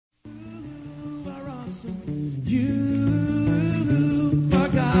awesome. You are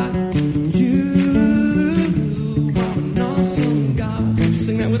God. You are an awesome God.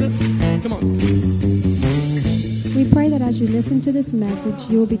 Sing that with us. Come on. We pray that as you listen to this message,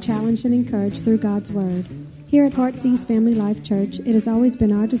 you will be challenged and encouraged through God's Word. Here at Heartsease Family Life Church, it has always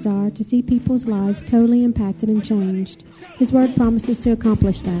been our desire to see people's lives totally impacted and changed. His Word promises to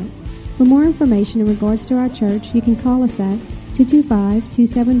accomplish that. For more information in regards to our church, you can call us at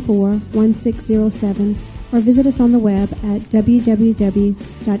 225-274-1607 or visit us on the web at www.hflc.us.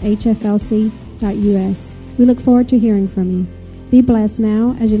 We look forward to hearing from you. Be blessed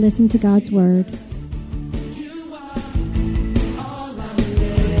now as you listen to God's Word.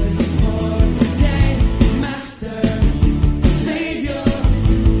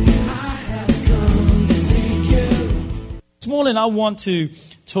 This morning I want to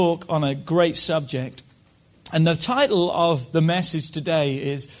talk on a great subject, and the title of the message today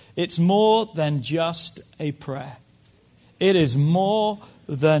is It's More Than Just a Prayer. It is more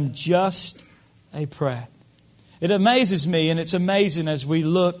than just a prayer. It amazes me, and it's amazing as we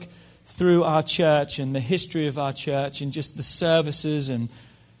look through our church and the history of our church and just the services and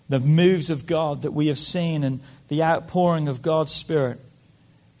the moves of God that we have seen and the outpouring of God's Spirit.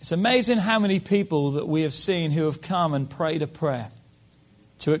 It's amazing how many people that we have seen who have come and prayed a prayer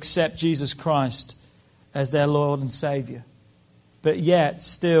to accept Jesus Christ as their Lord and Savior, but yet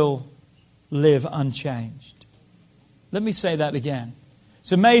still live unchanged. Let me say that again.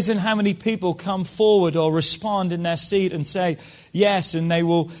 It's amazing how many people come forward or respond in their seat and say yes, and they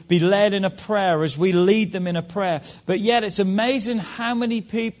will be led in a prayer as we lead them in a prayer. But yet it's amazing how many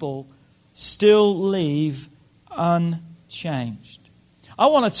people still leave unchanged. I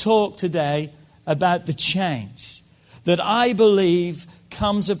want to talk today about the change that I believe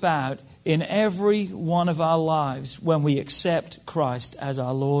comes about in every one of our lives when we accept Christ as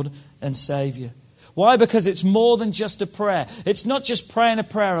our Lord and Savior. Why? Because it's more than just a prayer. It's not just praying a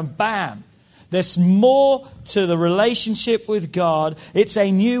prayer and bam. There's more to the relationship with God. It's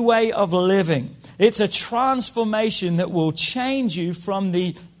a new way of living. It's a transformation that will change you from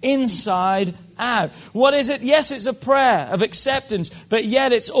the inside out. What is it? Yes, it's a prayer of acceptance, but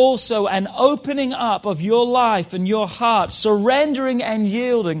yet it's also an opening up of your life and your heart, surrendering and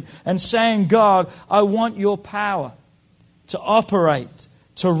yielding and saying, God, I want your power to operate,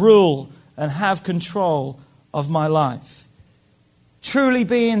 to rule, and have control of my life. Truly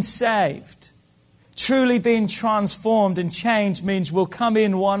being saved, truly being transformed and changed means we'll come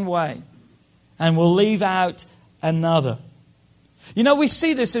in one way and we'll leave out another. You know, we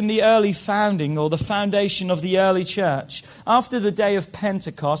see this in the early founding or the foundation of the early church. After the day of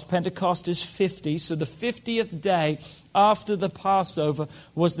Pentecost, Pentecost is 50, so the 50th day after the Passover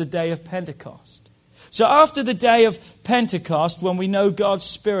was the day of Pentecost. So after the day of Pentecost, when we know God's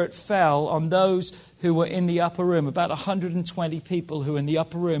Spirit fell on those who were in the upper room, about 120 people who were in the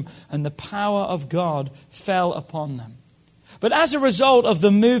upper room, and the power of God fell upon them. But as a result of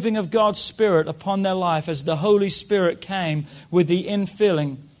the moving of God's Spirit upon their life, as the Holy Spirit came with the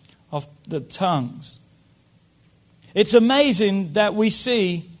infilling of the tongues, it's amazing that we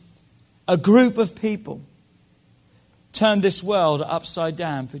see a group of people turn this world upside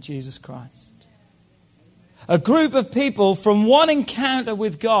down for Jesus Christ. A group of people from one encounter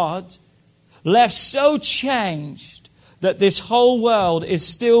with God left so changed that this whole world is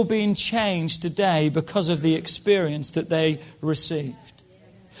still being changed today because of the experience that they received.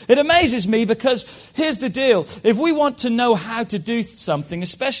 It amazes me because here's the deal. If we want to know how to do something,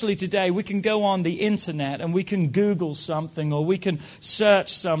 especially today, we can go on the internet and we can Google something, or we can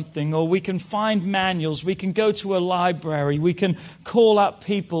search something, or we can find manuals, we can go to a library, we can call up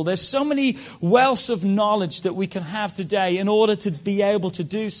people. There's so many wealths of knowledge that we can have today in order to be able to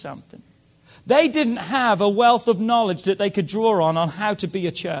do something. They didn't have a wealth of knowledge that they could draw on how to be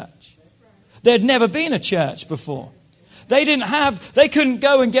a church. There'd never been a church before. They couldn't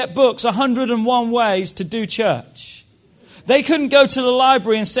go and get books, 101 ways to do church. They couldn't go to the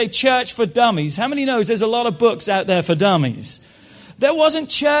library and say church for dummies. How many knows there's a lot of books out there for dummies? There wasn't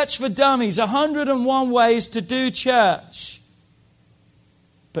church for dummies, 101 ways to do church.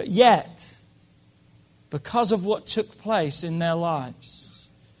 But yet, because of what took place in their lives,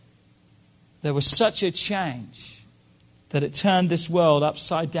 there was such a change that it turned this world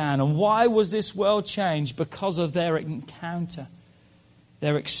upside down. And why was this world changed? Because of their encounter,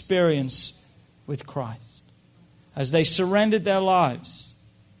 their experience with Christ. As they surrendered their lives,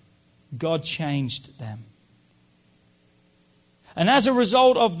 God changed them. And as a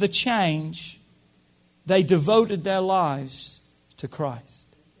result of the change, they devoted their lives to Christ.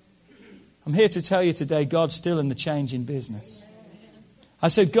 I'm here to tell you today, God's still in the changing business. I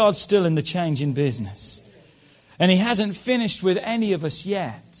said, God's still in the changing business. And He hasn't finished with any of us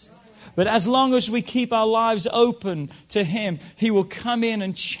yet. But as long as we keep our lives open to Him, He will come in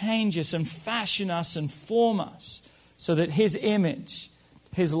and change us and fashion us and form us so that His image,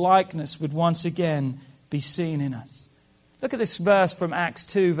 His likeness would once again be seen in us. Look at this verse from Acts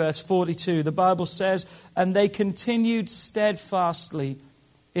 2, verse 42. The Bible says, and they continued steadfastly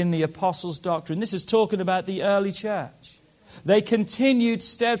in the apostles' doctrine. This is talking about the early church. They continued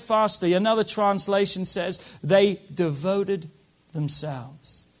steadfastly. Another translation says, they devoted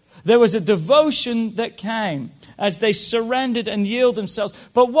themselves. There was a devotion that came as they surrendered and yielded themselves.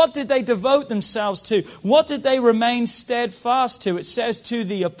 But what did they devote themselves to? What did they remain steadfast to? It says to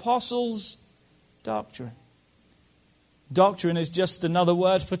the apostles' doctrine. Doctrine is just another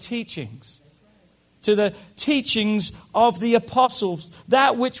word for teachings. To the teachings of the apostles,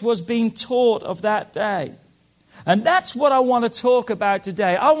 that which was being taught of that day. And that's what I want to talk about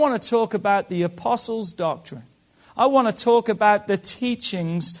today. I want to talk about the apostles' doctrine. I want to talk about the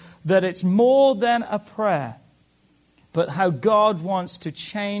teachings that it's more than a prayer, but how God wants to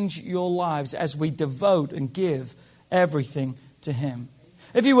change your lives as we devote and give everything to Him.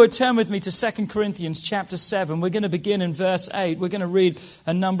 If you would turn with me to 2 Corinthians chapter 7, we're going to begin in verse 8. We're going to read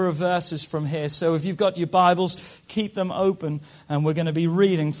a number of verses from here. So if you've got your Bibles, keep them open. And we're going to be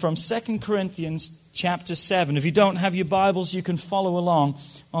reading from 2 Corinthians chapter 7. If you don't have your Bibles, you can follow along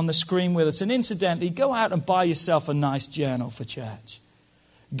on the screen with us. And incidentally, go out and buy yourself a nice journal for church.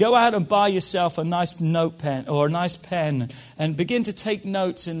 Go out and buy yourself a nice note pen or a nice pen and begin to take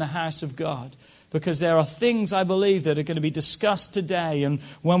notes in the house of God. Because there are things, I believe, that are going to be discussed today and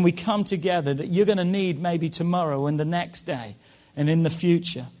when we come together that you're going to need maybe tomorrow and the next day and in the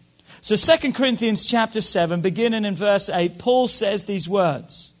future. So 2 Corinthians chapter 7, beginning in verse 8, Paul says these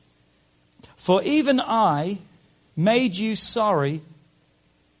words. For even I made you sorry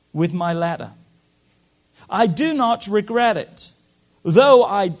with my letter. I do not regret it, though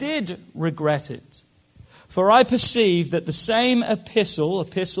I did regret it. For I perceive that the same epistle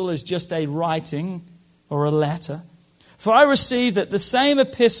is just a writing or a letter. For I receive that the same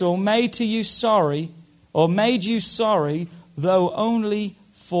epistle made you sorry, though only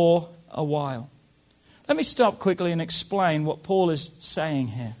for a while. Let me stop quickly and explain what Paul is saying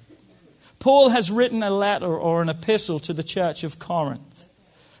here. Paul has written a letter or an epistle to the church of Corinth.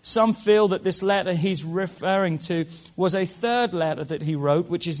 Some feel that this letter he's referring to was a third letter that he wrote,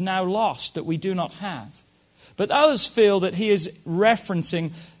 which is now lost, that we do not have. But others feel that he is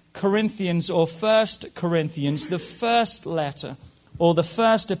referencing Corinthians or 1 Corinthians, the first letter or the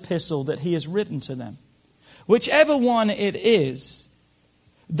first epistle that he has written to them. Whichever one it is,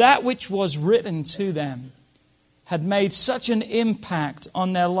 that which was written to them had made such an impact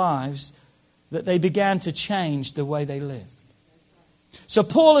on their lives that they began to change the way they lived. So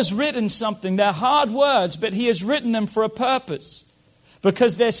Paul has written something. They're hard words, but he has written them for a purpose.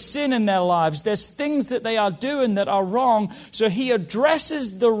 Because there's sin in their lives. There's things that they are doing that are wrong. So he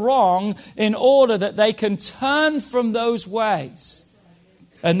addresses the wrong in order that they can turn from those ways.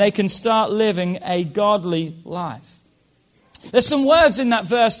 And they can start living a godly life. There's some words in that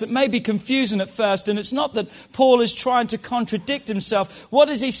verse that may be confusing at first. And it's not that Paul is trying to contradict himself. What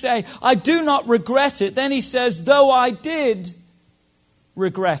does he say? I do not regret it. Then he says, though I did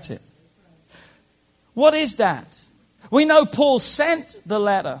regret it. What is that? We know Paul sent the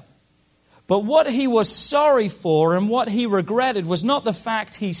letter, but what he was sorry for and what he regretted was not the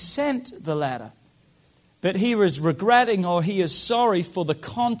fact he sent the letter, but he was regretting or he is sorry for the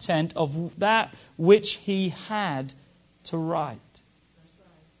content of that which he had to write.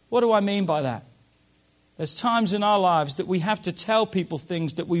 What do I mean by that? There's times in our lives that we have to tell people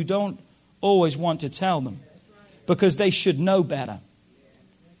things that we don't always want to tell them because they should know better.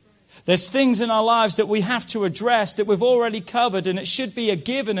 There's things in our lives that we have to address that we've already covered, and it should be a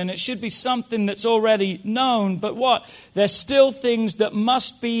given and it should be something that's already known. But what? There's still things that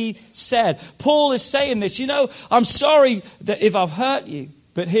must be said. Paul is saying this, I'm sorry that if I've hurt you,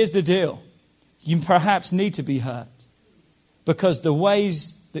 but here's the deal. You perhaps need to be hurt because the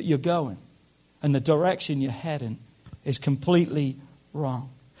ways that you're going and the direction you're heading is completely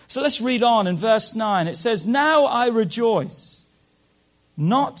wrong. So let's read on in verse 9. It says, now I rejoice,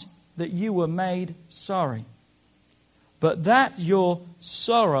 not that you were made sorry, but that your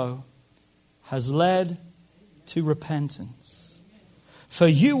sorrow has led to repentance. For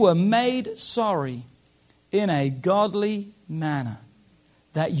you were made sorry in a godly manner,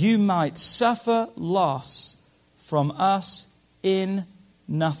 that you might suffer loss from us in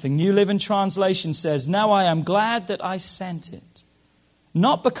nothing. New Living Translation says, now I am glad that I sent it,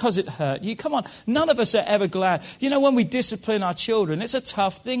 Not because it hurt you. Come on, none of us are ever glad. You know, when we discipline our children, it's a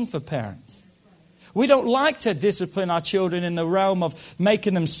tough thing for parents. We don't like to discipline our children in the realm of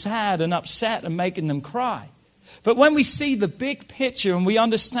making them sad and upset and making them cry. But when we see the big picture and we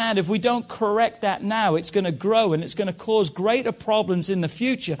understand if we don't correct that now, it's going to grow and it's going to cause greater problems in the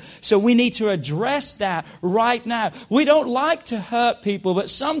future. So we need to address that right now. We don't like to hurt people, but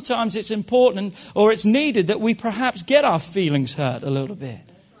sometimes it's important or it's needed that we perhaps get our feelings hurt a little bit.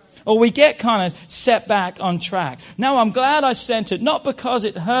 Or we get kind of set back on track. Now, I'm glad I sent it, not because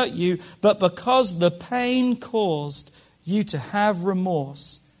it hurt you, but because the pain caused you to have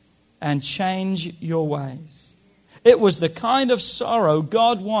remorse and change your ways. It was the kind of sorrow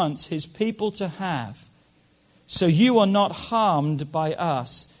God wants His people to have, so you are not harmed by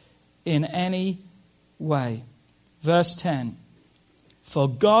us in any way. Verse 10, for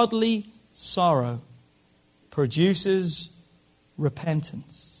godly sorrow produces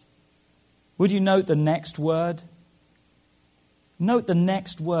repentance. Would you note the next word? Note the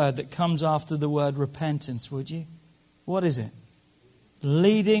next word that comes after the word repentance, would you? What is it?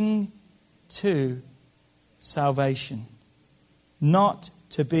 Leading to salvation, not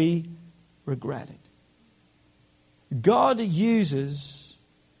to be regretted. God uses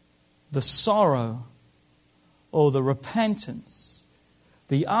the sorrow or the repentance,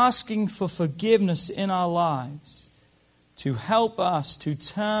 the asking for forgiveness in our lives to help us to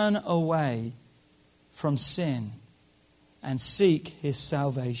turn away from sin and seek His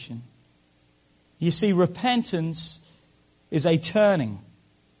salvation. You see, repentance is a turning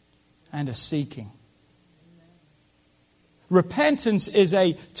and a seeking. Repentance is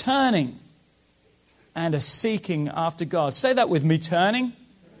a turning and a seeking after God. Say that with me, turning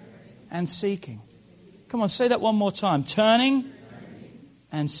and seeking. Come on, say that one more time. Turning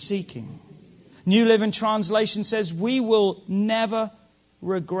and seeking. New Living Translation says, we will never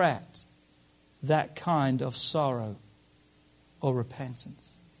regret that kind of sorrow or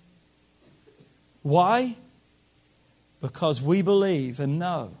repentance. Why? Because we believe and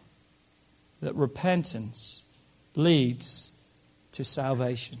know that repentance leads to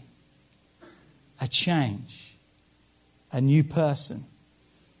salvation, a change, a new person,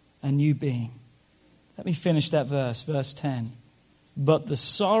 a new being. Let me finish that verse, verse 10. But the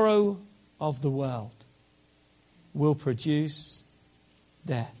sorrow of the world will produce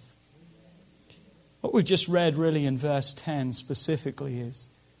death. What we've just read really in verse 10 specifically is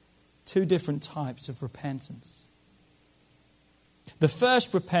two different types of repentance. The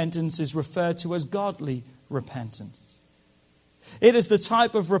first repentance is referred to as godly repentance. It is the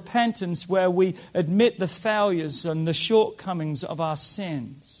type of repentance where we admit the failures and the shortcomings of our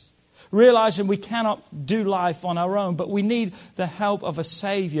sins, realizing we cannot do life on our own, but we need the help of a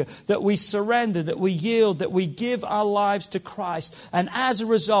Savior, that we surrender, that we yield, that we give our lives to Christ. And as a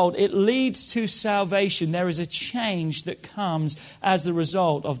result, it leads to salvation. There is a change that comes as the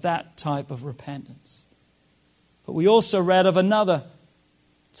result of that type of repentance. But we also read of another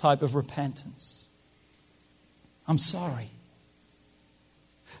type of repentance. I'm sorry.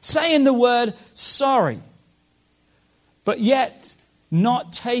 Saying the word sorry, but yet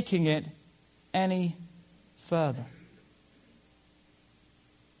not taking it any further.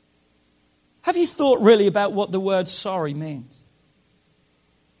 Have you thought really about what the word sorry means?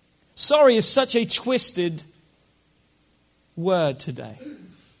 Sorry is such a twisted word today.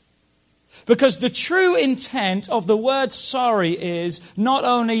 Because the true intent of the word sorry is not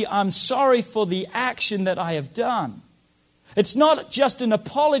only I'm sorry for the action that I have done. It's not just an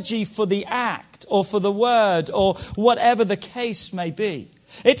apology for the act or for the word or whatever the case may be.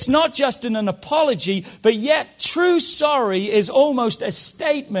 It's not just an apology, but yet true sorry is almost a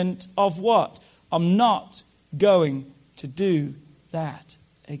statement of what? I'm not going to do that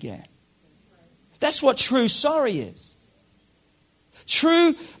again. That's what true sorry is.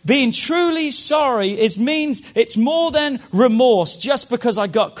 Being truly sorry means it's more than remorse just because I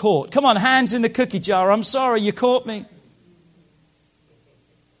got caught. Come on, hands in the cookie jar. I'm sorry you caught me.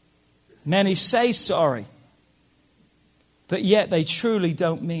 Many say sorry, but yet they truly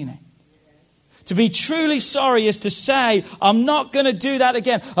don't mean it. To be truly sorry is to say, I'm not going to do that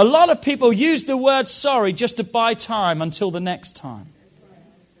again. A lot of people use the word sorry just to buy time until the next time,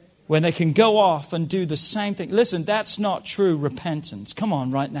 when they can go off and do the same thing. Listen, that's not true repentance. Come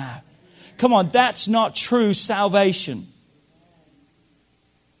on, right now. Come on, that's not true salvation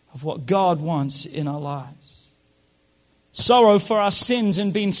of what God wants in our lives. Sorrow for our sins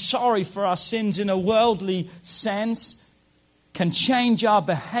and being sorry for our sins in a worldly sense can change our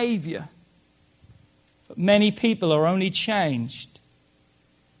behavior. But many people are only changed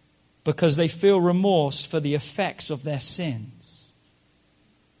because they feel remorse for the effects of their sins.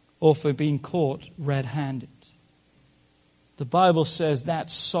 or for being caught red-handed. The Bible says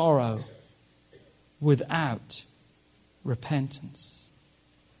that's sorrow without repentance.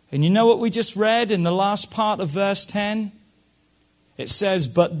 And you know what we just read in the last part of verse 10? It says,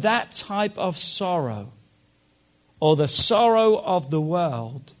 but that type of sorrow, or the sorrow of the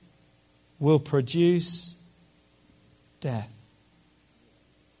world, will produce death.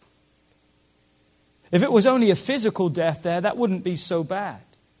 If it was only a physical death there, that wouldn't be so bad.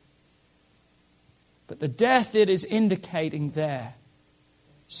 But the death it is indicating there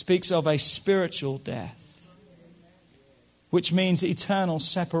speaks of a spiritual death, which means eternal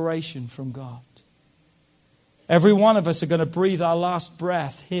separation from God. Every one of us are going to breathe our last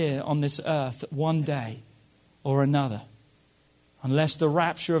breath here on this earth one day or another, unless the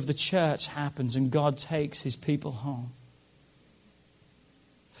rapture of the church happens and God takes his people home.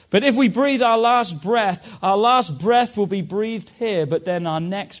 But if we breathe our last breath will be breathed here, but then our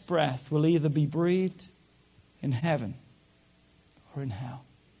next breath will either be breathed in heaven or in hell.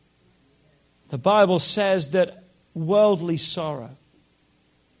 The Bible says that worldly sorrow,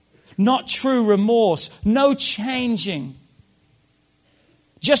 not true remorse, no changing,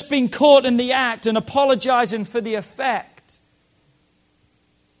 just being caught in the act and apologizing for the effect,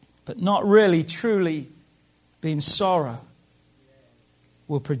 but not really truly being sorrow,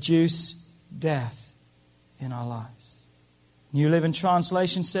 will produce death in our lives. New Living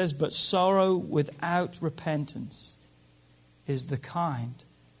Translation says, but sorrow without repentance is the kind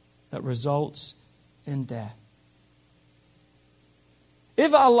that results in death.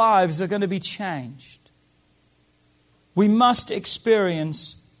 If our lives are going to be changed, we must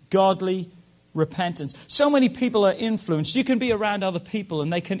experience godly repentance. So many people are influenced. You can be around other people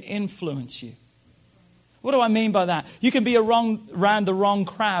and they can influence you. What do I mean by that? You can be around the wrong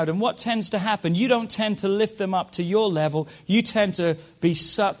crowd, and what tends to happen? You don't tend to lift them up to your level. You tend to be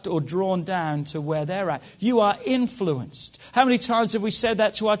sucked or drawn down to where they're at. You are influenced. How many times have we said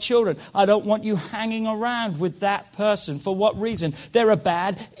that to our children? I don't want you hanging around with that person. For what reason? They're a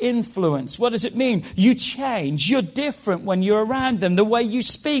bad influence. What does it mean? You change. You're different when you're around them. The way you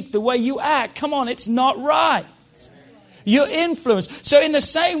speak, the way you act. Come on, it's not right. You're influenced. So in the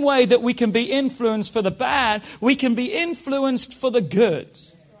same way that we can be influenced for the bad, we can be influenced for the good.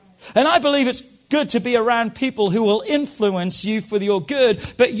 And I believe it's good to be around people who will influence you for your good.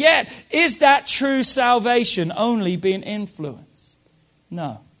 But yet, is that true salvation, only being influenced?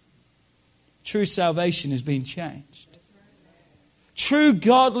 No. True salvation is being changed. True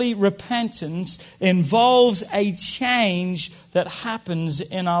godly repentance involves a change that happens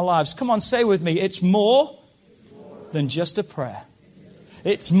in our lives. Come on, say with me, it's more than just a prayer.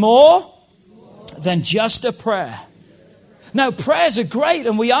 It's more than just a prayer. Now, prayers are great,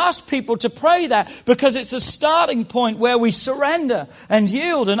 and we ask people to pray that because it's a starting point where we surrender and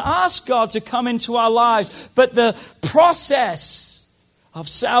yield and ask God to come into our lives. But the process of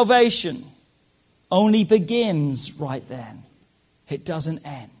salvation only begins right then. It doesn't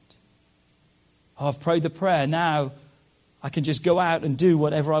end. Oh, I've prayed the prayer. Now I can just go out and do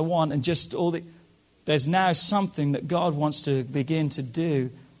whatever I want and just all the... There's now something that God wants to begin to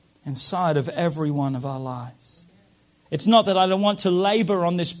do inside of every one of our lives. It's not that I don't want to labor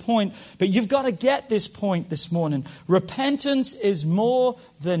on this point, but you've got to get this point this morning. Repentance is more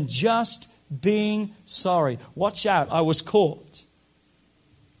than just being sorry. Watch out, I was caught.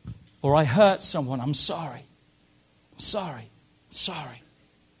 Or I hurt someone, I'm sorry. I'm sorry. I'm sorry.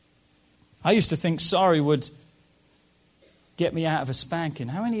 I used to think sorry would get me out of a spanking.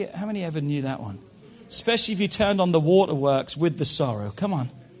 How many ever knew that one? Especially if you turned on the waterworks with the sorrow. Come on.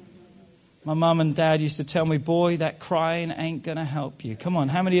 My mum and dad used to tell me, boy, that crying ain't going to help you. Come on,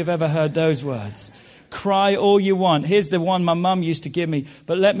 how many have ever heard those words? Cry all you want. Here's the one my mum used to give me,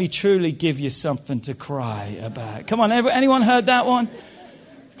 but let me truly give you something to cry about. Come on, anyone heard that one?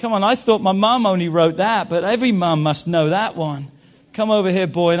 Come on, I thought my mum only wrote that, but every mum must know that one. Come over here,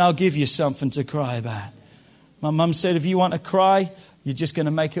 boy, and I'll give you something to cry about. My mum said, if you want to cry, you're just going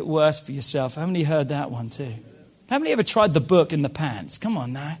to make it worse for yourself. How many heard that one too? How many ever tried the book in the pants? Come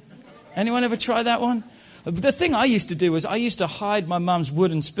on now. Anyone ever tried that one? The thing I used to do was I used to hide my mum's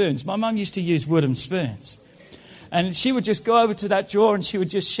wooden spoons. My mum used to use wooden spoons. And she would just go over to that drawer and she would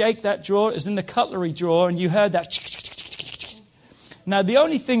just shake that drawer. It was in the cutlery drawer and you heard that. Now, the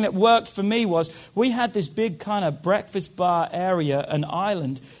only thing that worked for me was we had this big kind of breakfast bar area, an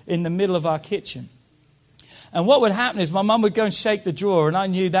island in the middle of our kitchen. And what would happen is my mum would go and shake the drawer, and I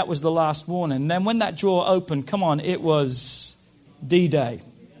knew that was the last warning. And then when that drawer opened, come on, it was D-Day.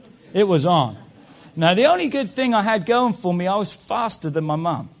 It was on. Now, the only good thing I had going for me, I was faster than my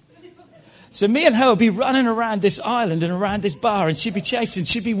mum. So me and her would be running around this island and around this bar, and she'd be chasing.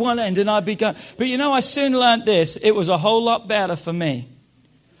 She'd be one end and I'd be going. But I soon learned this. It was a whole lot better for me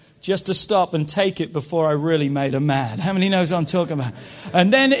just to stop and take it before I really made her mad. How many knows what I'm talking about?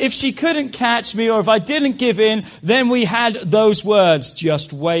 And then if she couldn't catch me, or if I didn't give in, then we had those words,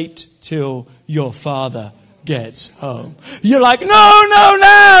 just wait till your father gets home. You're like, no.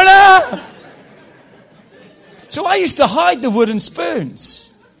 So I used to hide the wooden spoons.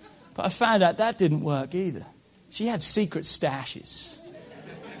 But I found out that didn't work either. She had secret stashes.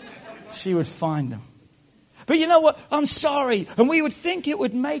 She would find them. But you know what? I'm sorry. And we would think it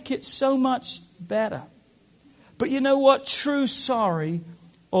would make it so much better. But you know what? True sorry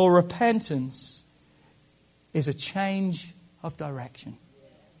or repentance is a change of direction.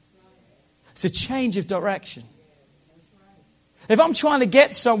 It's a change of direction. If I'm trying to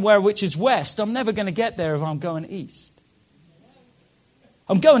get somewhere which is west, I'm never going to get there if I'm going east.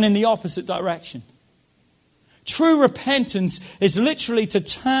 I'm going in the opposite direction. True repentance is literally to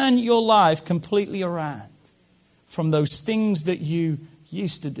turn your life completely around from those things that you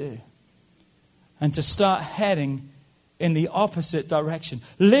used to do and to start heading in the opposite direction,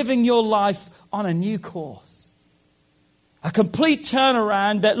 living your life on a new course. A complete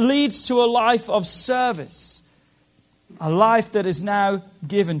turnaround that leads to a life of service, a life that is now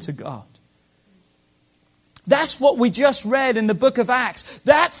given to God. That's what we just read in the book of Acts.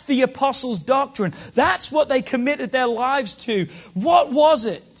 That's the apostles' doctrine. That's what they committed their lives to. What was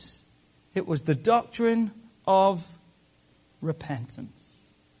it? It was the doctrine of repentance.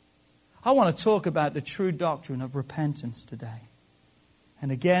 I want to talk about the true doctrine of repentance today.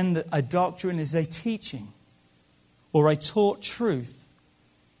 And again, a doctrine is a teaching or a taught truth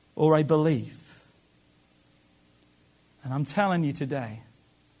or a belief. And I'm telling you today,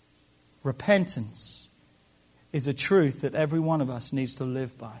 repentance is a truth that every one of us needs to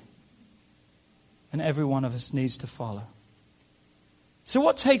live by. And every one of us needs to follow. So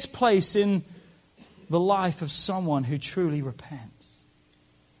what takes place in the life of someone who truly repents?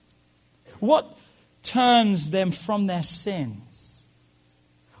 What turns them from their sins?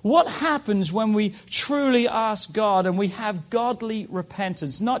 What happens when we truly ask God and we have godly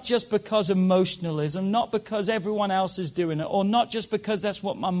repentance? Not just because emotionalism, not because everyone else is doing it, or not just because that's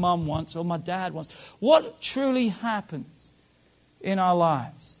what my mum wants or my dad wants. What truly happens in our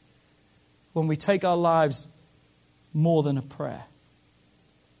lives when we take our lives more than a prayer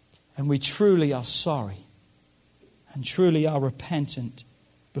and we truly are sorry and truly are repentant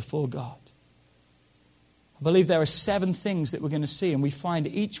before God? I believe there are 7 things that we're going to see, and we find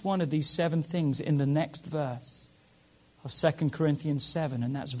each one of these 7 things in the next verse of 2 Corinthians 7,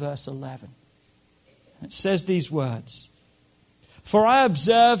 and that's verse 11. And it says these words, "For I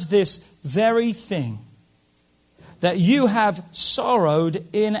observe this very thing, that you have sorrowed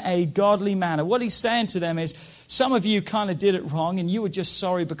in a godly manner." What he's saying to them is, some of you kind of did it wrong and you were just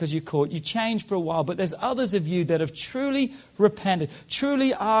sorry because you caught. You changed for a while, but there's others of you that have truly repented,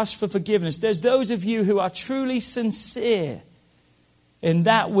 truly asked for forgiveness. There's those of you who are truly sincere in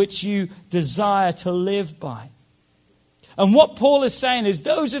that which you desire to live by. And what Paul is saying is,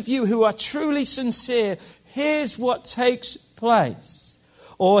 those of you who are truly sincere, here's what takes place.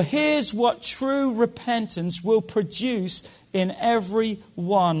 Or here's what true repentance will produce in every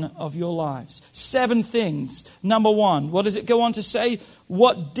one of your lives. 7 things. Number 1, what does it go on to say?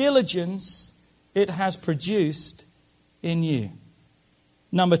 What diligence it has produced in you.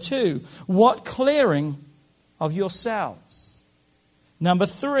 Number 2, what clearing of yourselves. Number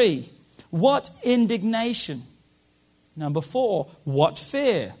 3, what indignation. Number 4, what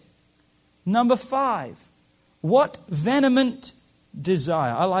fear. Number 5, what vehement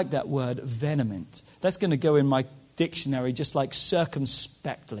desire. I like that word, vehement. That's going to go in my dictionary just like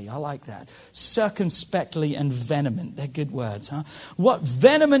circumspectly. I like that. Circumspectly and vehement. They're good words, huh? What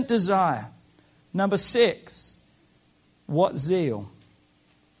vehement desire. Number 6, what zeal.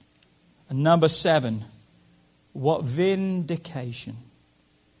 And number 7, what vindication.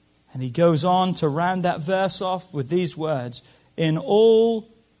 And he goes on to round that verse off with these words, "In all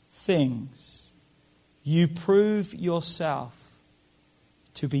things you prove yourself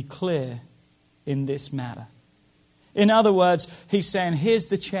to be clear in this matter." In other words, he's saying, here's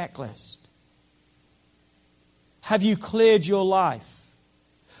the checklist. Have you cleared your life?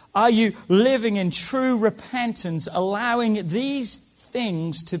 Are you living in true repentance, allowing these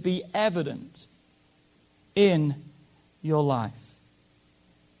things to be evident in your life?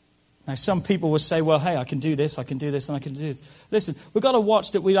 Now, some people will say, well, hey, I can do this, and I can do this. Listen, we've got to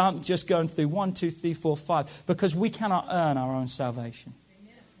watch that we aren't just going through 1, 2, 3, 4, 5, because we cannot earn our own salvation.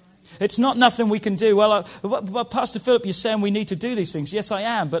 It's not nothing we can do. Well, Pastor Philip, you're saying we need to do these things. Yes, I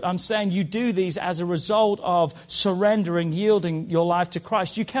am. But I'm saying you do these as a result of surrendering, yielding your life to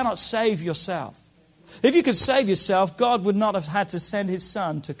Christ. You cannot save yourself. If you could save yourself, God would not have had to send his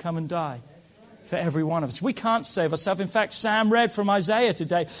Son to come and die for every one of us. We can't save ourselves. In fact, Sam read from Isaiah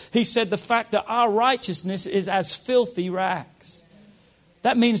today. He said the fact that our righteousness is as filthy rags.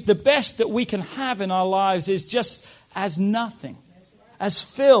 That means the best that we can have in our lives is just as nothing, as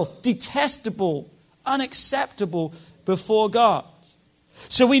filth, detestable, unacceptable before God.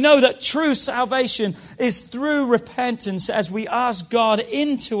 So we know that true salvation is through repentance as we ask God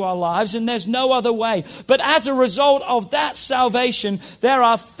into our lives, and there's no other way. But as a result of that salvation, there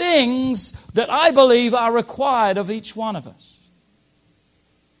are things that I believe are required of each one of us.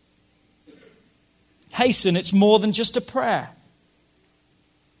 Hasten, it's more than just a prayer.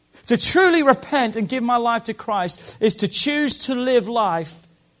 To truly repent and give my life to Christ is to choose to live life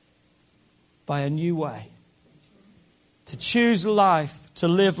by a new way. To choose life, to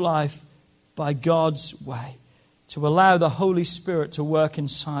live life by God's way. To allow the Holy Spirit to work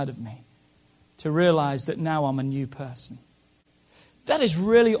inside of me. To realize that now I'm a new person. That is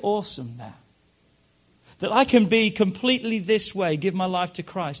really awesome now. That I can be completely this way, give my life to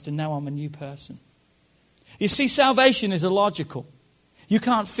Christ, and now I'm a new person. You see, salvation is illogical. You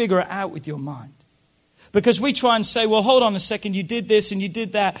can't figure it out with your mind. Because we try and say, well, hold on a second, you did this and you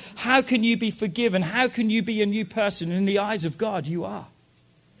did that. How can you be forgiven? How can you be a new person? In the eyes of God, you are.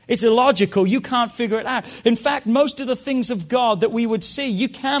 It's illogical. You can't figure it out. In fact, most of the things of God that we would see, you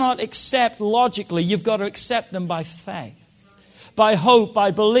cannot accept logically. You've got to accept them by faith, by hope,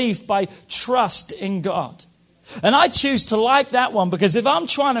 by belief, by trust in God. And I choose to like that one because if I'm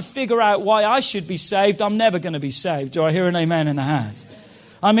trying to figure out why I should be saved, I'm never going to be saved. Do I hear an amen in the house?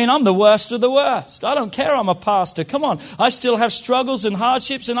 I mean, I'm the worst of the worst. I don't care I'm a pastor. Come on. I still have struggles and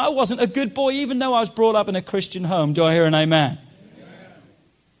hardships, and I wasn't a good boy even though I was brought up in a Christian home. Do I hear an amen?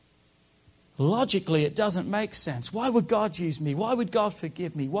 Logically, it doesn't make sense. Why would God use me? Why would God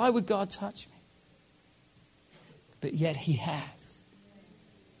forgive me? Why would God touch me? But yet he has.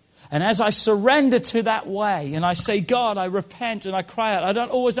 And as I surrender to that way and I say, God, I repent and I cry out, I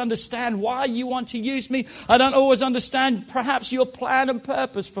don't always understand why you want to use me. I don't always understand perhaps your plan and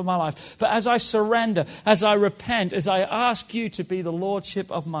purpose for my life. But as I surrender, as I repent, as I ask you to be the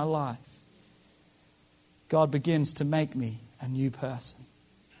lordship of my life, God begins to make me a new person.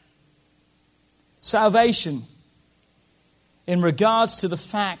 Salvation, in regards to the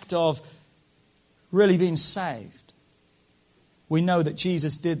fact of really being saved, we know that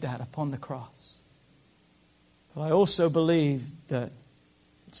Jesus did that upon the cross. But I also believe that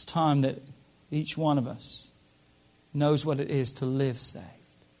it's time that each one of us knows what it is to live saved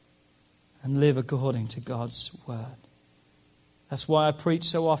and live according to God's word. That's why I preach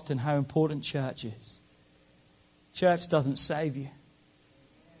so often how important church is. Church doesn't save you.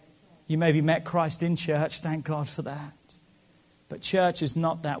 You maybe met Christ in church, thank God for that. But church is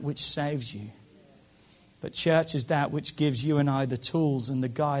not that which saves you. But church is that which gives you and I the tools and the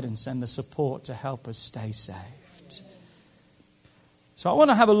guidance and the support to help us stay saved. So I want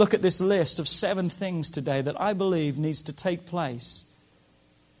to have a look at this list of 7 things today that I believe needs to take place.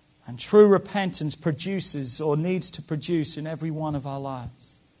 And true repentance produces or needs to produce in every one of our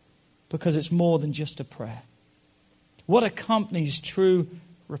lives. Because it's more than just a prayer. What accompanies true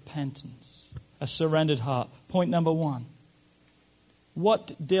repentance? A surrendered heart. Point number 1.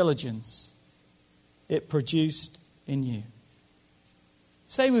 What diligence it produced in you.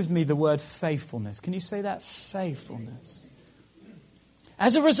 Say with me the word faithfulness. Can you say that? Faithfulness.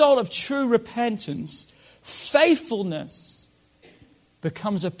 As a result of true repentance, faithfulness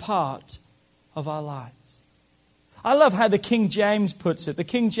becomes a part of our lives. I love how the King James puts it. The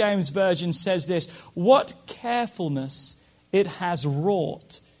King James Version says this: what carefulness it has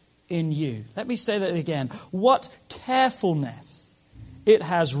wrought in you. Let me say that again. What carefulness it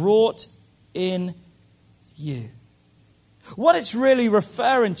has wrought in you. What it's really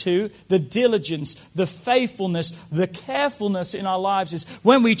referring to, the diligence, the faithfulness, the carefulness in our lives is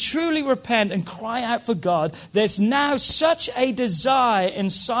when we truly repent and cry out for God, there's now such a desire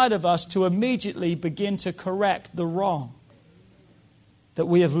inside of us to immediately begin to correct the wrong that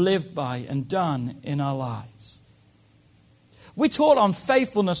we have lived by and done in our lives. We taught on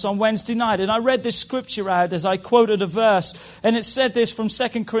faithfulness on Wednesday night, and I read this scripture out as I quoted a verse, and it said this from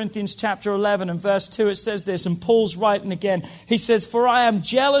 2 Corinthians chapter 11 and verse 2. It says this, and Paul's writing again. He says, for I am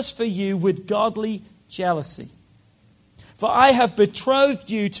jealous for you with godly jealousy. For I have betrothed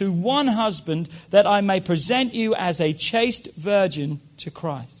you to one husband, that I may present you as a chaste virgin to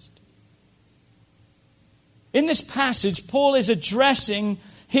Christ. In this passage, Paul is addressing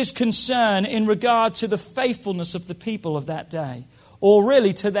his concern in regard to the faithfulness of the people of that day, or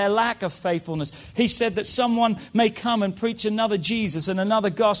really to their lack of faithfulness. He said that someone may come and preach another Jesus and another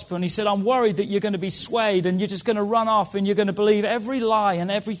gospel, and he said, I'm worried that you're going to be swayed and you're just going to run off and you're going to believe every lie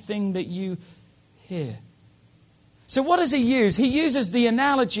and everything that you hear. So what does he use? He uses the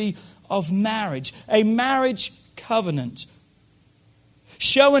analogy of marriage, a marriage covenant,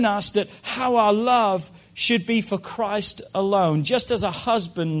 showing us that how our love should be for Christ alone. Just as a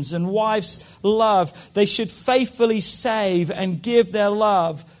husbands and wives love, they should faithfully save and give their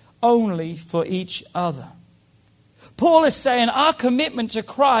love only for each other. Paul is saying our commitment to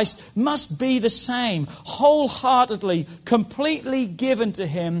Christ must be the same, wholeheartedly, completely given to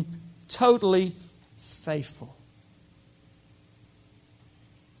him, totally faithful.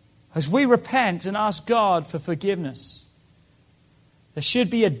 As we repent and ask God for forgiveness, there should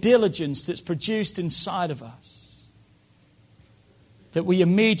be a diligence that's produced inside of us that we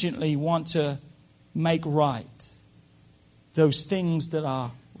immediately want to make right those things that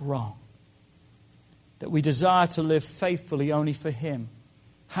are wrong. That we desire to live faithfully only for him,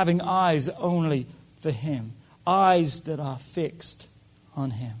 having eyes only for him, eyes that are fixed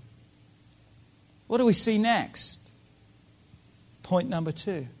on him. What do we see next? Point number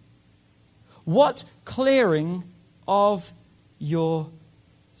 2. What clearing of yourselves?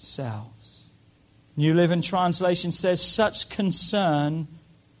 New Living Translation says, such concern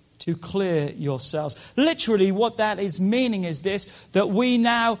to clear yourselves. Literally, what that is meaning is this, that we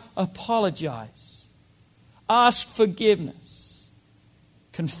now apologize, ask forgiveness,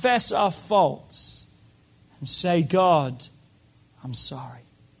 confess our faults, and say, God, I'm sorry.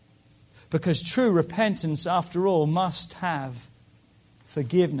 Because true repentance, after all, must have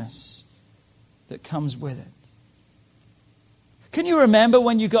forgiveness that comes with it. Can you remember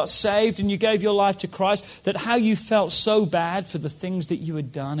when you got saved and you gave your life to Christ, that how you felt so bad for the things that you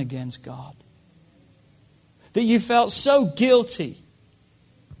had done against God? That you felt so guilty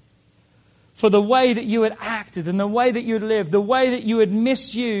for the way that you had acted and the way that you had lived, the way that you had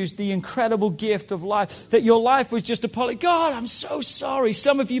misused the incredible gift of life, that your life was just a God, I'm so sorry.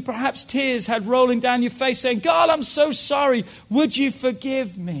 Some of you perhaps tears had rolling down your face saying, God, I'm so sorry. Would you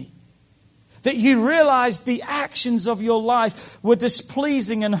forgive me? That you realized the actions of your life were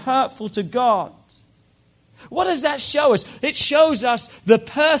displeasing and hurtful to God. What does that show us? It shows us the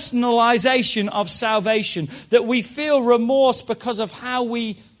personalization of salvation, that we feel remorse because of how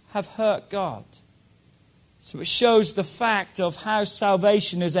we have hurt God. So it shows the fact of how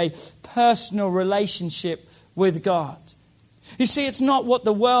salvation is a personal relationship with God. You see, it's not what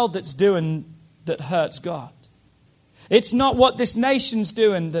the world that's doing that hurts God. It's not what this nation's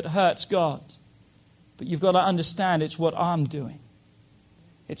doing that hurts God. But you've got to understand it's what I'm doing.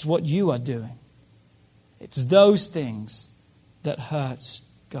 It's what you are doing. It's those things that hurts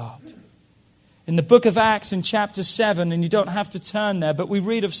God. In the book of Acts in chapter 7, and you don't have to turn there, but we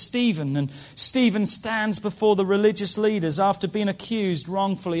read of Stephen. And Stephen stands before the religious leaders after being accused,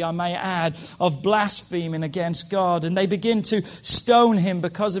 wrongfully I may add, of blaspheming against God. And they begin to stone him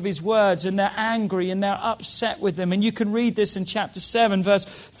because of his words. And they're angry and they're upset with him. And you can read this in chapter 7, verse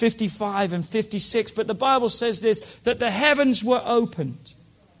 55 and 56. But the Bible says this, that the heavens were opened.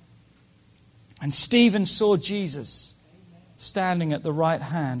 And Stephen saw Jesus standing at the right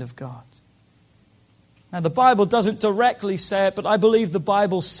hand of God. Now, the Bible doesn't directly say it, but I believe the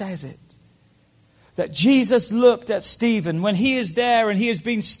Bible says it. That Jesus looked at Stephen when he is there and he has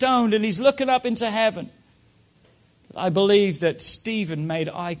been stoned and he's looking up into heaven. I believe that Stephen made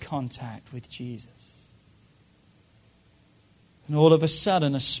eye contact with Jesus. And all of a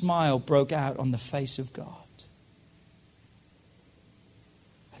sudden, a smile broke out on the face of God.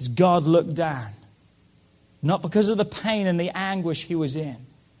 As God looked down, not because of the pain and the anguish he was in,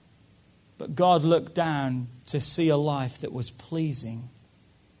 but God looked down to see a life that was pleasing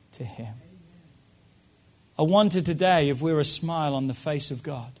to him. I wonder today if we're a smile on the face of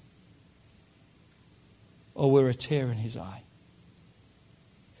God or we're a tear in his eye.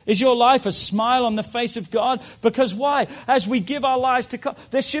 Is your life a smile on the face of God? Because why? As we give our lives to God,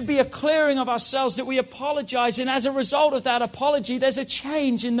 there should be a clearing of ourselves that we apologize. And as a result of that apology, there's a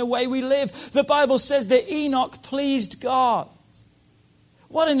change in the way we live. The Bible says that Enoch pleased God.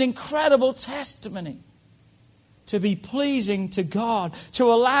 What an incredible testimony to be pleasing to God, to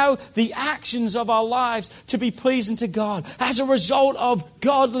allow the actions of our lives to be pleasing to God. As a result of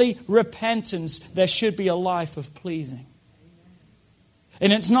godly repentance, there should be a life of pleasing.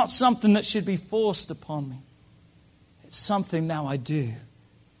 And it's not something that should be forced upon me. It's something now I do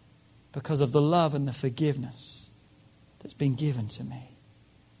because of the love and the forgiveness that's been given to me.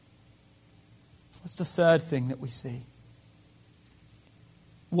 What's the third thing that we see?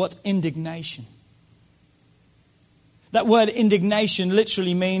 what indignation. That word indignation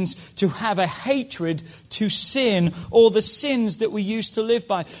literally means to have a hatred to sin or the sins that we used to live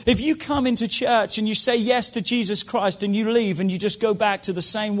by. If you come into church and you say yes to Jesus Christ and you leave and you just go back to the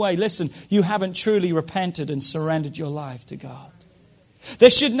same way, listen, you haven't truly repented and surrendered your life to God.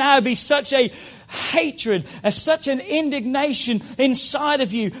 There should now be such a hatred, such an indignation inside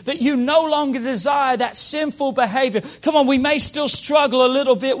of you that you no longer desire that sinful behavior. Come on, we may still struggle a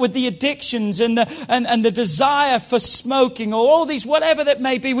little bit with the addictions and the desire for smoking or all these, whatever that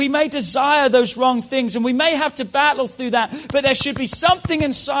may be. We may desire those wrong things and we may have to battle through that. But there should be something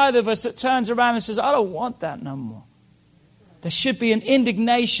inside of us that turns around and says, I don't want that no more. There should be an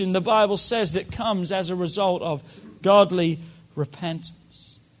indignation, the Bible says, that comes as a result of godly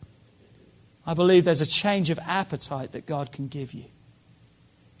repentance. I believe there's a change of appetite that God can give you.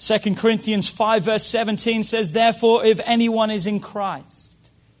 2 Corinthians 5 verse 17 says, therefore, if anyone is in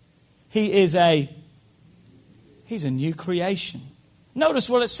Christ, he's a new creation. Notice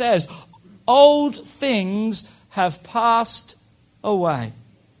what it says. Old things have passed away.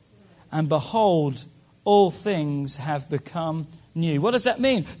 And behold, all things have become new. What does that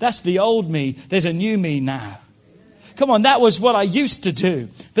mean? That's the old me. There's a new me now. Come on, that was what I used to do,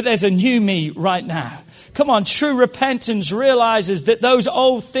 but there's a new me right now. Come on, true repentance realizes that those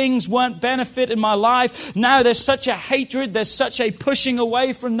old things weren't benefit in my life. Now there's such a hatred, there's such a pushing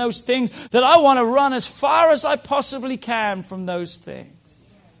away from those things that I want to run as far as I possibly can from those things.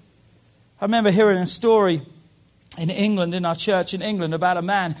 I remember hearing a story in England, in our church in England, about a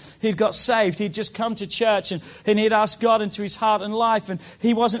man. He'd got saved. He'd just come to church and he'd asked God into his heart and life. And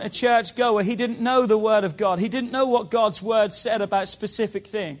he wasn't a church goer. He didn't know the Word of God. He didn't know what God's Word said about specific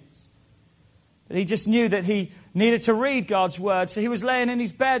things. But he just knew that he needed to read God's Word. So he was laying in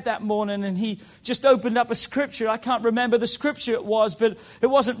his bed that morning and he just opened up a scripture. I can't remember the scripture it was, but it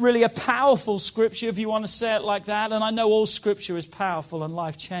wasn't really a powerful scripture, if you want to say it like that. And I know all scripture is powerful and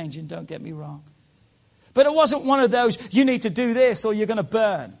life-changing, don't get me wrong. But it wasn't one of those, you need to do this or you're going to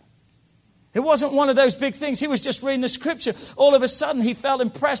burn. It wasn't one of those big things. He was just reading the scripture. All of a sudden, he felt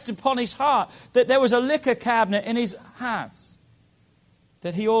impressed upon his heart that there was a liquor cabinet in his house.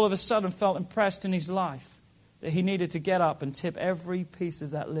 That he all of a sudden felt impressed in his life that he needed to get up and tip every piece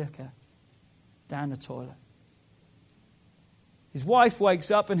of that liquor down the toilet. His wife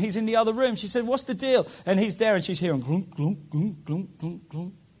wakes up and he's in the other room. She said, what's the deal? And he's there and she's hearing glunk, glunk, glunk, glunk, glunk,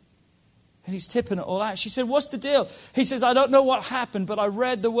 glunk. And he's tipping it all out. She said, what's the deal? He says, I don't know what happened, but I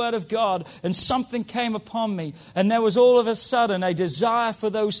read the Word of God and something came upon me. And there was all of a sudden a desire for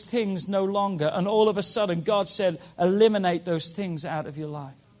those things no longer. And all of a sudden God said, eliminate those things out of your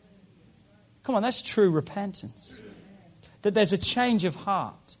life. Come on, that's true repentance. That there's a change of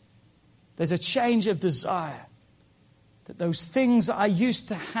heart. There's a change of desire. That those things I used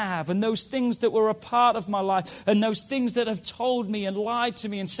to have and those things that were a part of my life and those things that have told me and lied to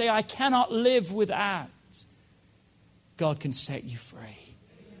me and say I cannot live without, God can set you free.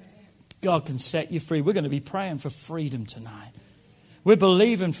 God can set you free. We're going to be praying for freedom tonight. We're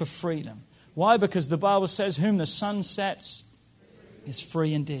believing for freedom. Why? Because the Bible says whom the Son sets is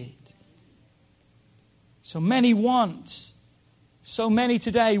free indeed. So many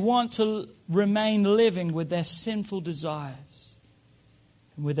today want to remain living with their sinful desires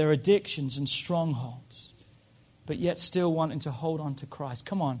and with their addictions and strongholds, but yet still wanting to hold on to Christ.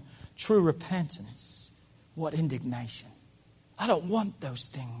 Come on, true repentance. What indignation. I don't want those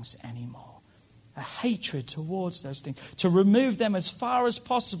things anymore. A hatred towards those things. To remove them as far as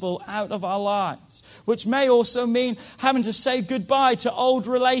possible out of our lives. Which may also mean having to say goodbye to old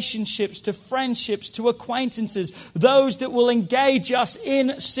relationships, to friendships, to acquaintances. Those that will engage us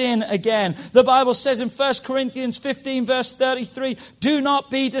in sin again. The Bible says in 1 Corinthians 15 verse 33, do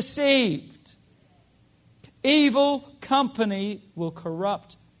not be deceived. Evil company will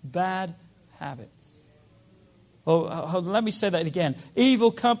corrupt bad habits. Let me say that again.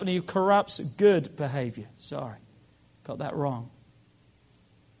 Evil company corrupts good behavior. Sorry, got that wrong.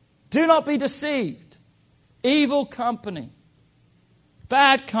 Do not be deceived. Evil company,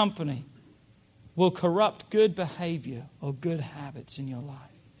 bad company will corrupt good behavior or good habits in your life.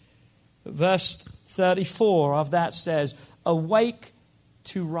 But verse 34 of that says, awake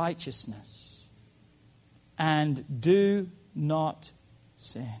to righteousness and do not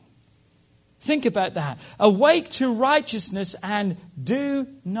sin. Think about that. Awake to righteousness and do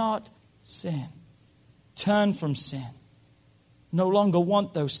not sin. Turn from sin. No longer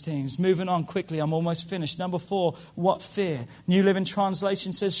want those things. Moving on quickly, I'm almost finished. Number 4, what fear? New Living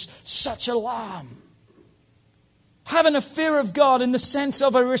Translation says, such alarm. Having a fear of God in the sense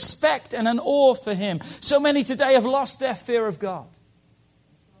of a respect and an awe for Him. So many today have lost their fear of God.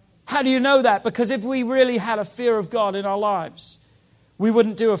 How do you know that? Because if we really had a fear of God in our lives, we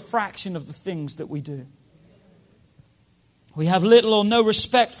wouldn't do a fraction of the things that we do. We have little or no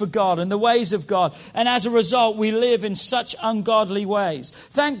respect for God and the ways of God. And as a result, we live in such ungodly ways.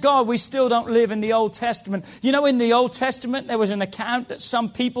 Thank God we still don't live in the Old Testament. You know, in the Old Testament, there was an account that some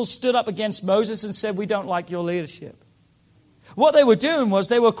people stood up against Moses and said, we don't like your leadership. What they were doing was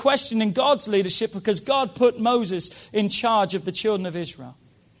they were questioning God's leadership because God put Moses in charge of the children of Israel.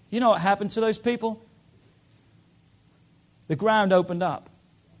 You know what happened to those people? The ground opened up,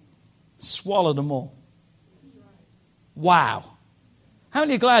 swallowed them all. Wow. How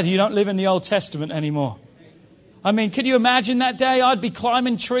many are glad you don't live in the Old Testament anymore? I mean, can you imagine that day? I'd be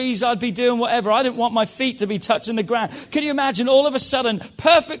climbing trees, I'd be doing whatever. I didn't want my feet to be touching the ground. Can you imagine all of a sudden,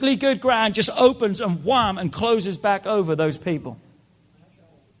 perfectly good ground just opens and wham, and closes back over those people?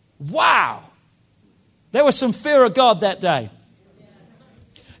 Wow. There was some fear of God that day.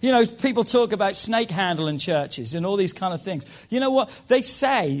 You know, people talk about snake handling churches and all these kind of things. You know what? They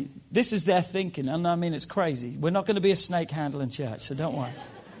say, this is their thinking, and I mean, it's crazy. We're not going to be a snake handling church, so don't worry.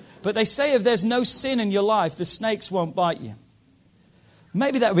 But they say if there's no sin in your life, the snakes won't bite you.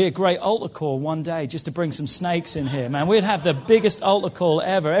 Maybe that would be a great altar call one day, just to bring some snakes in here, man. We'd have the biggest altar call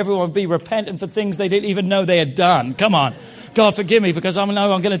ever. Everyone would be repentant for things they didn't even know they had done. Come on. God, forgive me, because I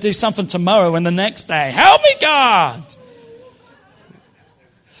know I'm going to do something tomorrow and the next day. Help me, God.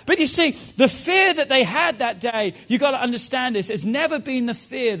 But you see, the fear that they had that day, you've got to understand this, has never been the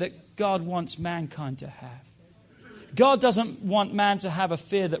fear that God wants mankind to have. God doesn't want man to have a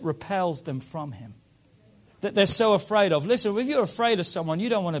fear that repels them from him, that they're so afraid of. Listen, if you're afraid of someone, you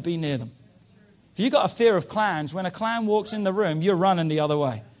don't want to be near them. If you've got a fear of clowns, when a clown walks in the room, you're running the other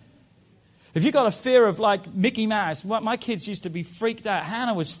way. If you've got a fear of like Mickey Mouse, my kids used to be freaked out.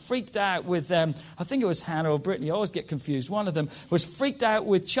 Hannah was freaked out with, I think it was Hannah or Brittany, I always get confused. One of them was freaked out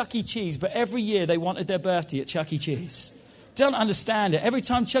with Chuck E. Cheese, but every year they wanted their birthday at Chuck E. Cheese. Don't understand it. Every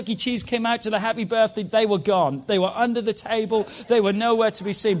time Chuck E. Cheese came out to the happy birthday, they were gone. They were under the table. They were nowhere to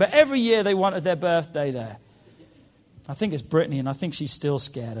be seen. But every year they wanted their birthday there. I think it's Brittany, and I think she's still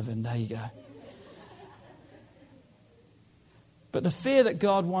scared of him. There you go. But the fear that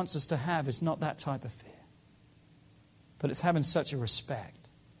God wants us to have is not that type of fear. But it's having such a respect,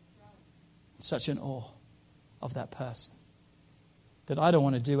 such an awe of that person, that I don't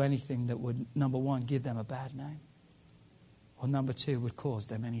want to do anything that would, number one, give them a bad name. Or number two, would cause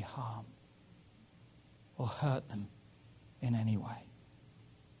them any harm or hurt them in any way.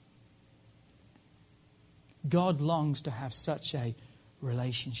 God longs to have such a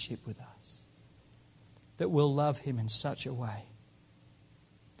relationship with us that we'll love him in such a way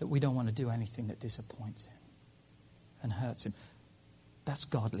that we don't want to do anything that disappoints him and hurts him. That's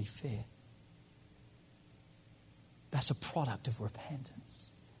godly fear. That's a product of repentance.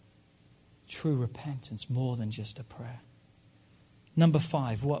 True repentance, more than just a prayer. Number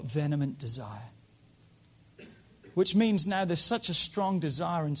 5, what vehement desire. Which means now there's such a strong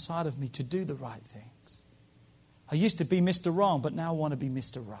desire inside of me to do the right things. I used to be Mr. Wrong, but now I want to be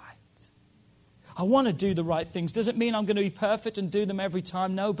Mr. Right. I want to do the right things. Doesn't mean I'm going to be perfect and do them every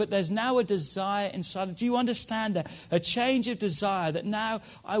time. No, but there's now a desire inside. Do you understand that? A change of desire that now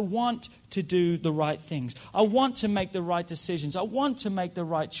I want to do the right things. I want to make the right decisions. I want to make the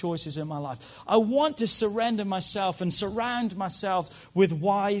right choices in my life. I want to surrender myself and surround myself with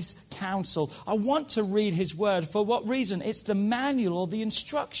wise counsel. I want to read his word. For what reason? It's the manual or the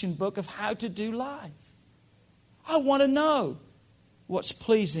instruction book of how to do life. I want to know what's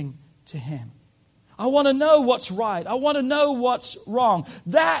pleasing to him. I want to know what's right. I want to know what's wrong.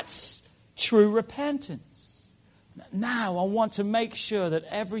 That's true repentance. Now I want to make sure that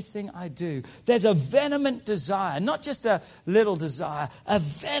everything I do, there's a vehement desire, not just a little desire, a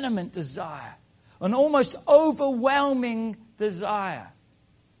vehement desire, an almost overwhelming desire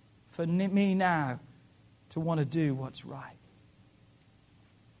for me now to want to do what's right.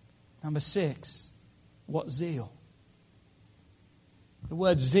 Number 6, what zeal? The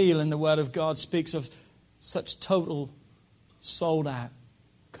word zeal in the Word of God speaks of such total, sold-out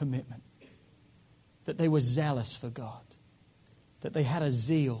commitment. That they were zealous for God. That they had a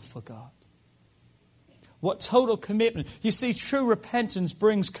zeal for God. What total commitment? You see, true repentance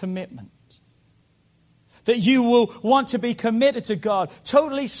brings commitment. That you will want to be committed to God,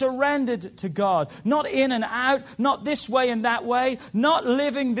 totally surrendered to God. Not in and out, not this way and that way, not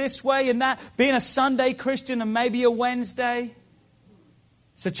living this way and that, being a Sunday Christian and maybe a Wednesday.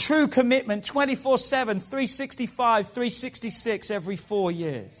 It's a true commitment, 24/7, 365, 366 every 4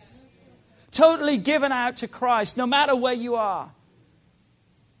 years. Totally given out to Christ, no matter where you are.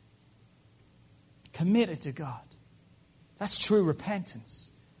 Committed to God. That's true repentance.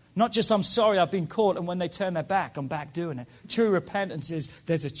 Not just, I'm sorry I've been caught, and when they turn their back, I'm back doing it. True repentance is,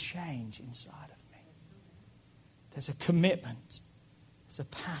 there's a change inside of me. There's a commitment. There's a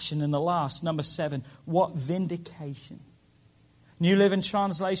passion. And the last, number 7, what vindication. New Living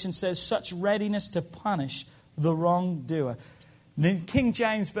Translation says, such readiness to punish the wrongdoer. The King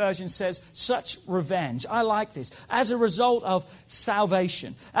James Version says, such revenge. I like this. As a result of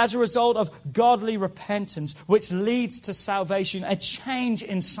salvation, as a result of godly repentance, which leads to salvation, a change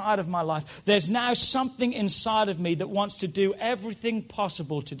inside of my life, there's now something inside of me that wants to do everything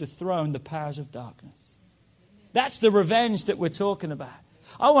possible to dethrone the powers of darkness. That's the revenge that we're talking about.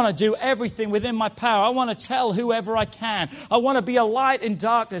 I want to do everything within my power. I want to tell whoever I can. I want to be a light in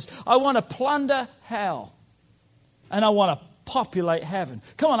darkness. I want to plunder hell. And I want to populate heaven.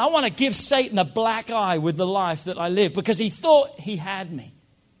 Come on, I want to give Satan a black eye with the life that I live because he thought he had me.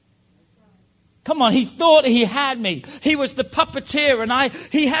 Come on, he thought he had me. He was the puppeteer and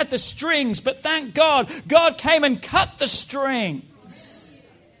he had the strings, but thank God, God came and cut the string.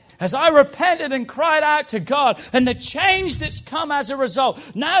 As I repented and cried out to God, and the change that's come as a result,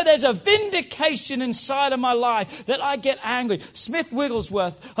 now there's a vindication inside of my life that I get angry. Smith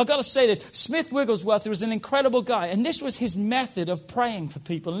Wigglesworth, I've got to say this, Smith Wigglesworth was an incredible guy, and this was his method of praying for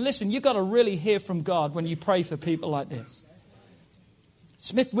people. And listen, you've got to really hear from God when you pray for people like this.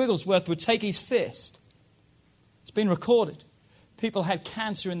 Smith Wigglesworth would take his fist. It's been recorded. People had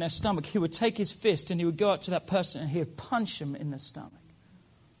cancer in their stomach. He would take his fist and he would go up to that person and he would punch him in the stomach.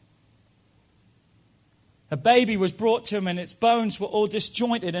 A baby was brought to him and its bones were all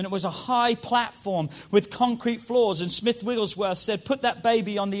disjointed and it was a high platform with concrete floors. And Smith Wigglesworth said, put that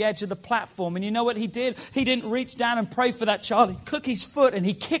baby on the edge of the platform. And you know what he did? He didn't reach down and pray for that child. He took his foot and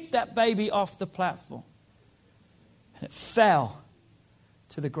he kicked that baby off the platform. And it fell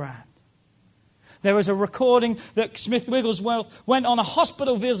to the ground. There was a recording that Smith Wigglesworth went on a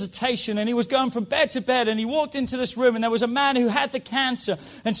hospital visitation and he was going from bed to bed and he walked into this room and there was a man who had the cancer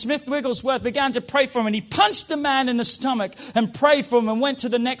and Smith Wigglesworth began to pray for him and he punched the man in the stomach and prayed for him and went to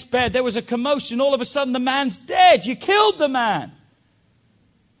the next bed. There was a commotion. All of a sudden the man's dead. You killed the man.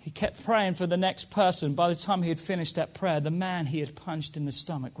 He kept praying for the next person. By the time he had finished that prayer, the man he had punched in the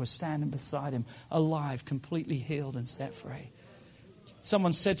stomach was standing beside him, alive, completely healed and set free.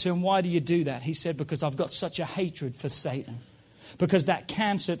 Someone said to him, why do you do that? He said, because I've got such a hatred for Satan. Because that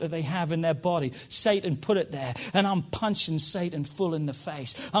cancer that they have in their body, Satan put it there. And I'm punching Satan full in the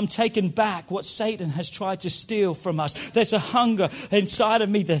face. I'm taking back what Satan has tried to steal from us. There's a hunger inside of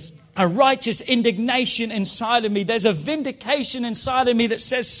me. There's a righteous indignation inside of me. There's a vindication inside of me that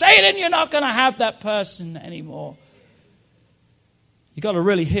says, Satan, you're not going to have that person anymore. You've got to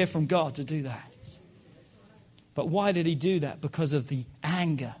really hear from God to do that. But why did he do that? Because of the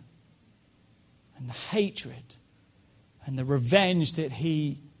anger and the hatred and the revenge that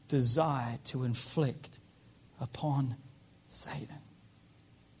he desired to inflict upon Satan.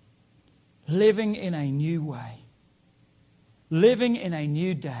 Living in a new way. Living in a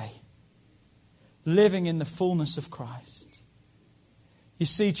new day. Living in the fullness of Christ. You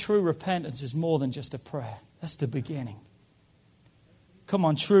see, true repentance is more than just a prayer. That's the beginning. Come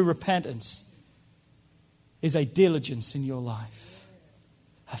on, true repentance is a diligence in your life,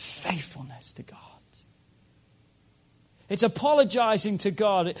 a faithfulness to God. It's apologizing to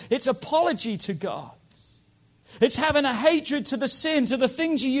God. It's apology to God. It's having a hatred to the sin, to the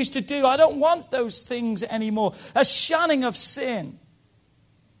things you used to do. I don't want those things anymore. A shunning of sin.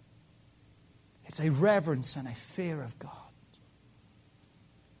 It's a reverence and a fear of God.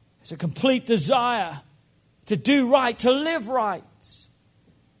 It's a complete desire to do right, to live right.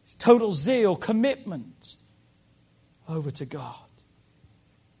 It's total zeal, commitment over to God.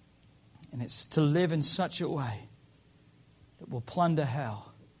 And it's to live in such a way that will plunder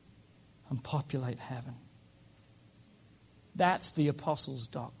hell and populate heaven. That's the apostles'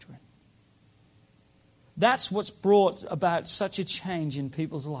 doctrine. That's what's brought about such a change in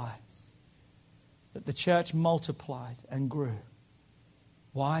people's lives. That the church multiplied and grew.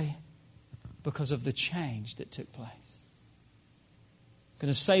 Why? Because of the change that took place. I'm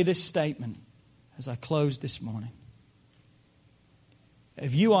going to say this statement as I close this morning.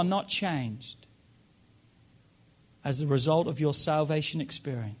 If you are not changed as the result of your salvation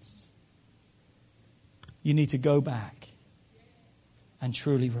experience, you need to go back and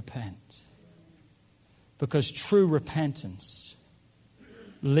truly repent. Because true repentance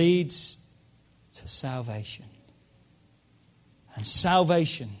leads to salvation. And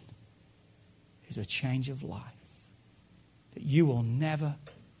salvation is a change of life. That you will never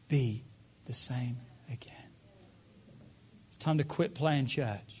be the same again. It's time to quit playing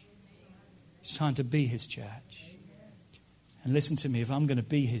church. It's time to be His church. And listen to me, if I'm going to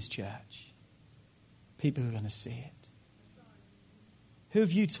be his church, people are going to see it. Who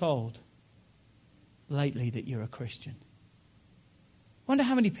have you told lately that you're a Christian? I wonder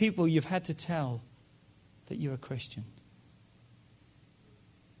how many people you've had to tell that you're a Christian.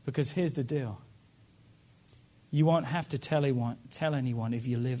 Because here's the deal. You won't have to tell anyone if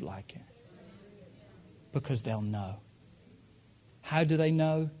you live like it. Because they'll know. How do they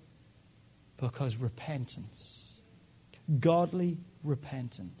know? Because repentance, godly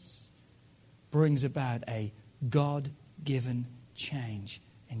repentance, brings about a God-given change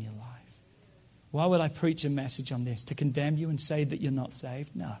in your life. Why would I preach a message on this? To condemn you and say that you're not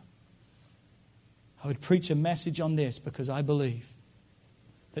saved? No. I would preach a message on this because I believe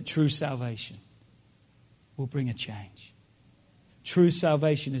that true salvation will bring a change. True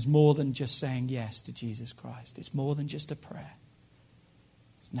salvation is more than just saying yes to Jesus Christ. It's more than just a prayer.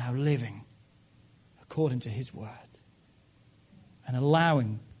 It's now living according to his word and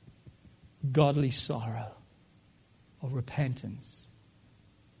allowing godly sorrow or repentance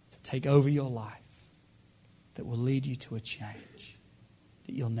to take over your life that will lead you to a change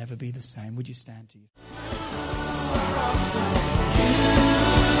that you'll never be the same. Would you stand to you?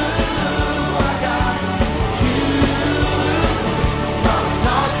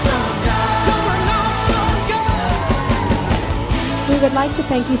 We would like to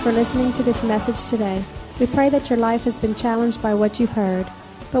thank you for listening to this message today. We pray that your life has been challenged by what you've heard,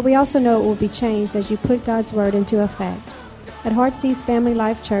 but we also know it will be changed as you put God's Word into effect. At Heartsease Family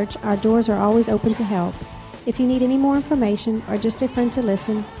Life Church, our doors are always open to help. If you need any more information or just a friend to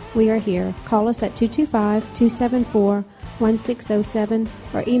listen, we are here. Call us at 225-274-1607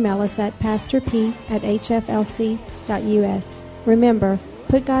 or email us at pastorp@hflc.us. Remember,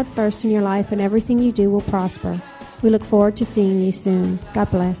 put God first in your life and everything you do will prosper. We look forward to seeing you soon.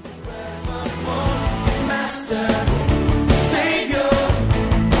 God bless.